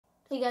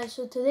Hey guys,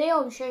 so today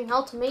I'll be showing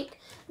how to make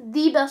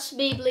the best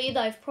Beyblade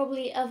I've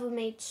probably ever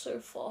made so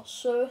far.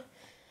 So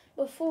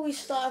before we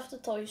start, I have to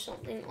tell you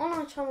something. On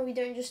our channel we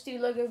don't just do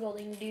Lego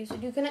building videos, we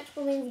do Connect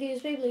building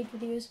videos, Beyblade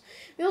videos.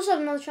 We also have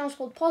another channel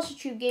called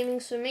Parsatube Gaming,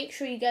 so make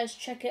sure you guys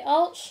check it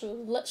out. So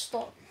let's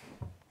start.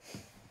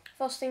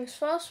 First things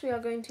first, we are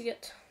going to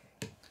get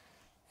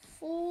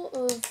 4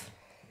 of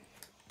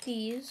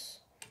these,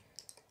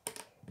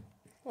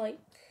 like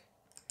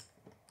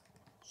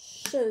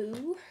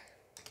so.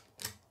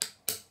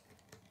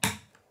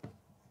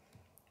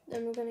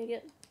 Then we're gonna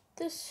get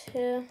this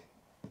here,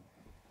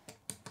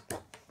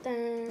 that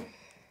there,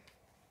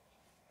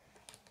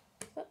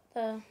 that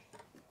there,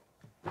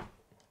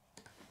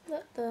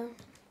 that there,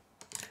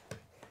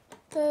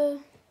 there,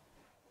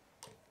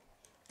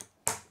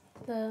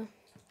 there.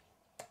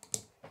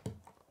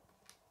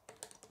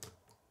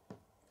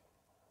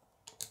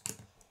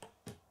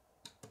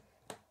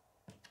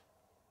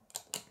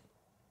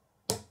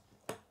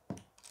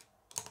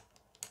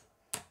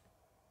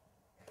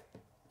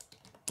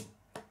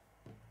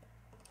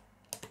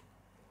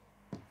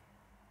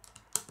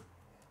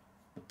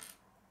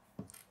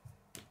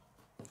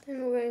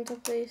 Then we're going to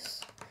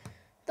place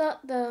that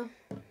there.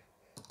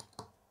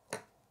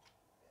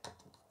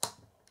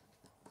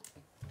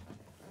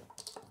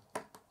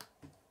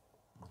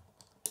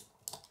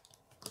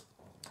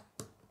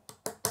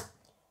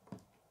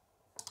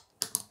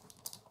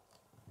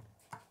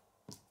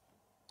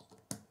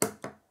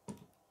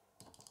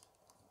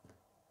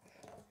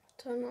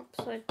 Turn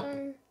upside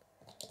down.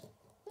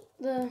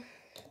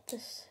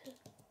 This.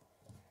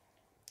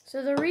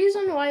 So the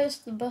reason why it's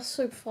the best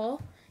so far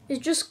is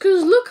just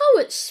because look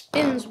how it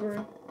spins,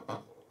 bro.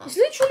 It's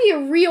literally a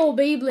real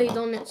Beyblade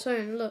on its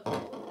own, look.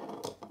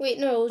 Wait,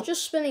 no, it was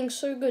just spinning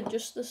so good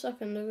just a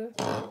second ago.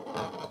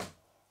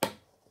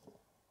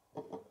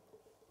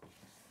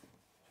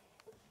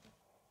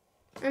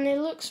 And it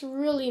looks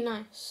really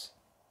nice.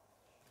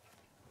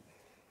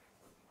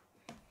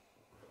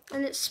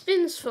 And it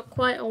spins for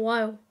quite a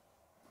while.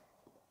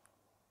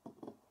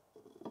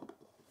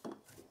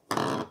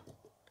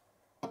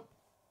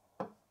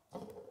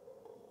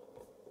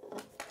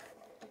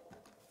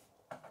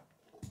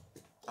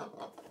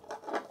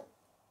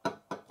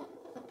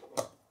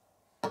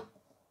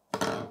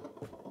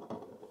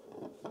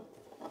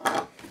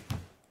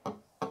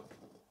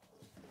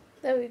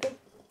 There we go.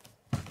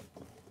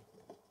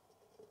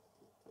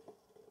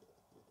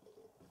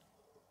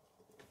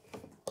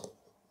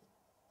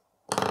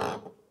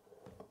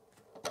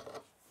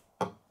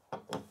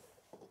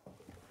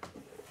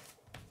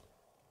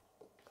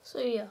 So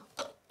yeah,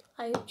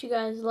 I hope you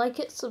guys like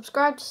it.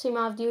 Subscribe to see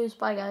my videos.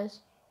 Bye guys.